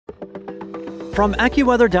From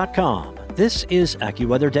AccuWeather.com, this is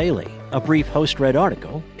AccuWeather Daily, a brief host-read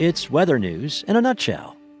article. It's weather news in a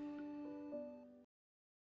nutshell.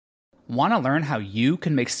 Want to learn how you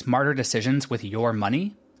can make smarter decisions with your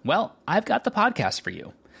money? Well, I've got the podcast for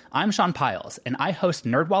you. I'm Sean Piles, and I host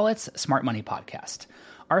NerdWallet's Smart Money Podcast.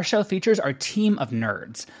 Our show features our team of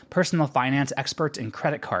nerds, personal finance experts in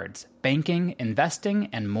credit cards, banking, investing,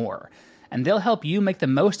 and more. And they'll help you make the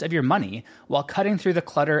most of your money while cutting through the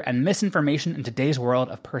clutter and misinformation in today's world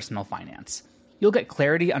of personal finance. You'll get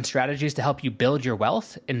clarity on strategies to help you build your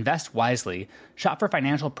wealth, invest wisely, shop for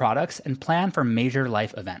financial products, and plan for major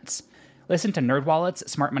life events. Listen to NerdWallet's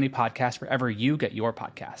Smart Money Podcast wherever you get your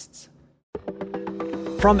podcasts.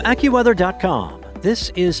 From AccuWeather.com, this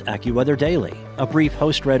is AccuWeather Daily, a brief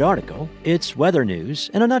host-read article. It's weather news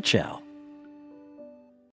in a nutshell.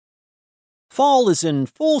 Fall is in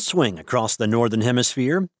full swing across the Northern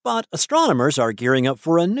Hemisphere, but astronomers are gearing up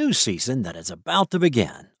for a new season that is about to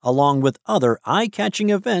begin, along with other eye-catching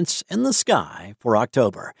events in the sky for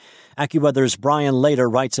October. AccuWeather's Brian Lader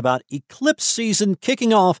writes about eclipse season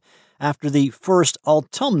kicking off after the first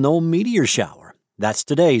autumnal meteor shower. That's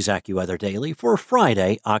today's AccuWeather Daily for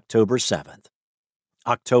Friday, October 7th.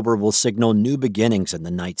 October will signal new beginnings in the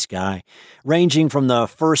night sky, ranging from the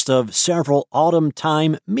first of several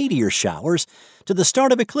autumn-time meteor showers to the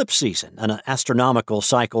start of eclipse season, an astronomical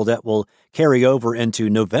cycle that will carry over into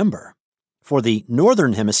November. For the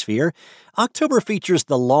Northern Hemisphere, October features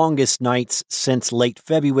the longest nights since late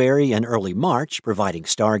February and early March, providing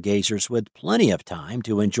stargazers with plenty of time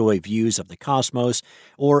to enjoy views of the cosmos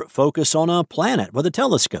or focus on a planet with a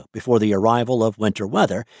telescope before the arrival of winter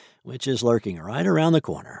weather, which is lurking right around the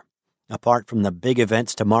corner. Apart from the big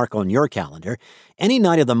events to mark on your calendar, any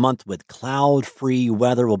night of the month with cloud-free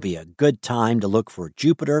weather will be a good time to look for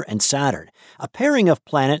Jupiter and Saturn, a pairing of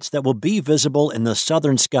planets that will be visible in the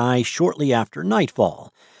southern sky shortly after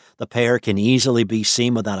nightfall. The pair can easily be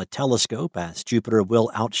seen without a telescope, as Jupiter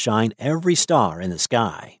will outshine every star in the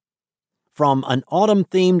sky. From an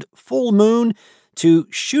autumn-themed full moon to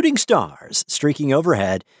shooting stars streaking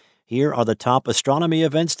overhead, here are the top astronomy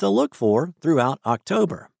events to look for throughout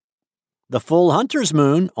October. The full hunter's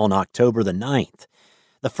moon on October the 9th.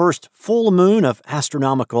 The first full moon of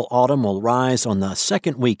astronomical autumn will rise on the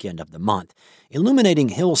second weekend of the month, illuminating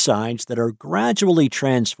hillsides that are gradually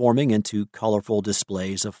transforming into colorful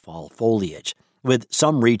displays of fall foliage, with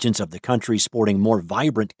some regions of the country sporting more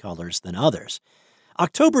vibrant colors than others.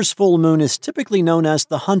 October's full moon is typically known as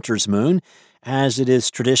the hunter's moon, as it is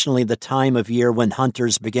traditionally the time of year when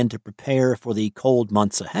hunters begin to prepare for the cold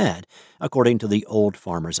months ahead, according to the Old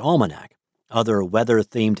Farmer's Almanac. Other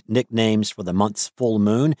weather-themed nicknames for the month's full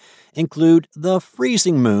moon include the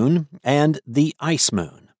freezing moon and the ice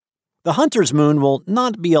moon. The hunter's moon will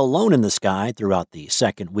not be alone in the sky throughout the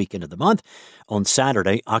second weekend of the month. On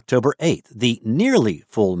Saturday, October 8th, the nearly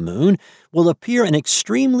full moon will appear in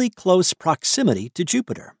extremely close proximity to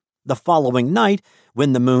Jupiter. The following night,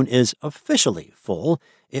 when the moon is officially full,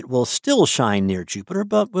 it will still shine near Jupiter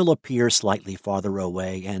but will appear slightly farther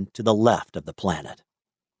away and to the left of the planet.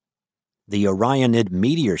 The Orionid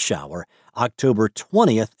meteor shower, October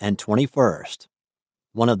 20th and 21st.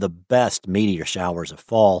 One of the best meteor showers of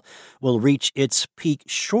fall will reach its peak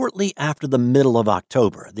shortly after the middle of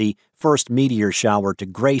October, the first meteor shower to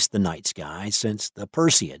grace the night sky since the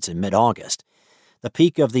Perseids in mid-August. The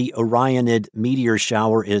peak of the Orionid meteor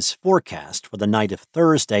shower is forecast for the night of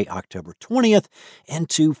Thursday, October 20th,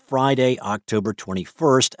 into Friday, October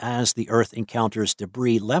 21st, as the Earth encounters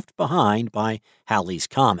debris left behind by Halley's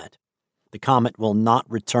Comet. The comet will not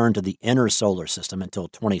return to the inner solar system until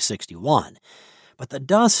 2061, but the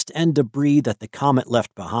dust and debris that the comet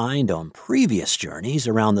left behind on previous journeys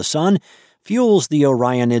around the sun fuels the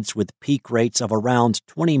Orionids with peak rates of around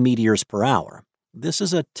 20 meteors per hour. This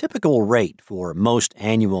is a typical rate for most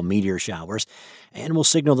annual meteor showers and will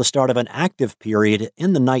signal the start of an active period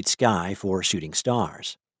in the night sky for shooting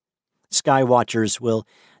stars. Skywatchers will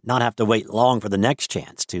not have to wait long for the next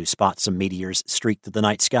chance to spot some meteors streak through the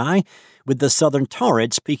night sky, with the southern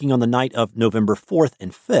Taurids peaking on the night of November 4th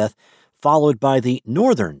and 5th, followed by the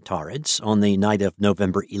northern Taurids on the night of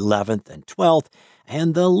November 11th and 12th,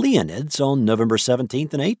 and the Leonids on November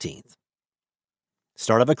 17th and 18th.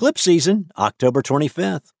 Start of eclipse season, October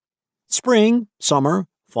 25th. Spring, summer,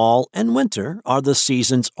 fall, and winter are the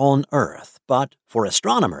seasons on Earth, but for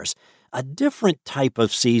astronomers, a different type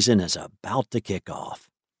of season is about to kick off.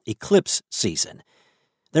 Eclipse season.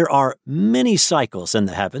 There are many cycles in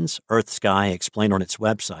the heavens, Earth Sky explained on its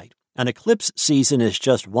website. An eclipse season is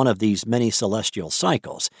just one of these many celestial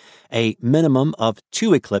cycles. A minimum of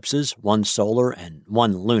 2 eclipses, one solar and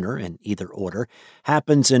one lunar in either order,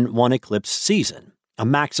 happens in one eclipse season. A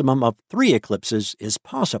maximum of 3 eclipses is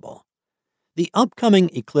possible. The upcoming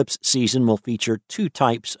eclipse season will feature 2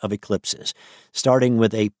 types of eclipses, starting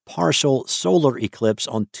with a partial solar eclipse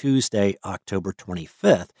on Tuesday, October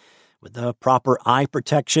 25th. With the proper eye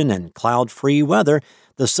protection and cloud-free weather,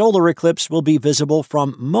 the solar eclipse will be visible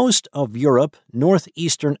from most of Europe,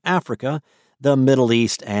 northeastern Africa, the Middle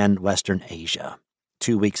East, and Western Asia.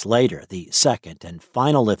 2 weeks later, the second and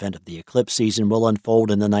final event of the eclipse season will unfold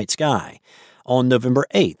in the night sky. On November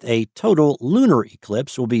 8th, a total lunar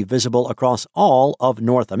eclipse will be visible across all of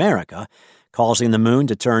North America, causing the moon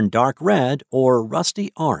to turn dark red or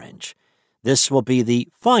rusty orange. This will be the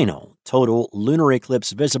final total lunar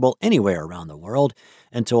eclipse visible anywhere around the world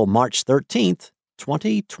until March 13th,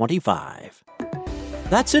 2025.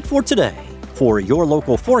 That's it for today. For your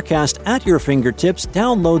local forecast at your fingertips,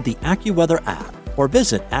 download the AccuWeather app or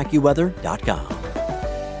visit AccuWeather.com.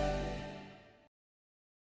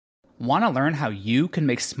 Want to learn how you can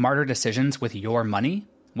make smarter decisions with your money?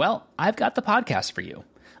 Well, I've got the podcast for you.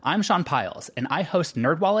 I'm Sean Piles, and I host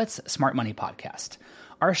NerdWallet's Smart Money Podcast.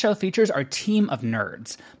 Our show features our team of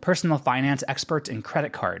nerds, personal finance experts in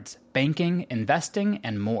credit cards, banking, investing,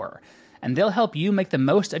 and more. And they'll help you make the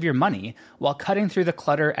most of your money while cutting through the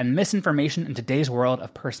clutter and misinformation in today's world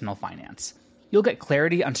of personal finance. You'll get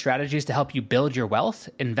clarity on strategies to help you build your wealth,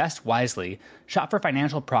 invest wisely, shop for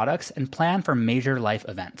financial products, and plan for major life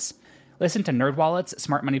events. Listen to NerdWallet's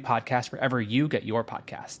Smart Money Podcast wherever you get your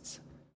podcasts.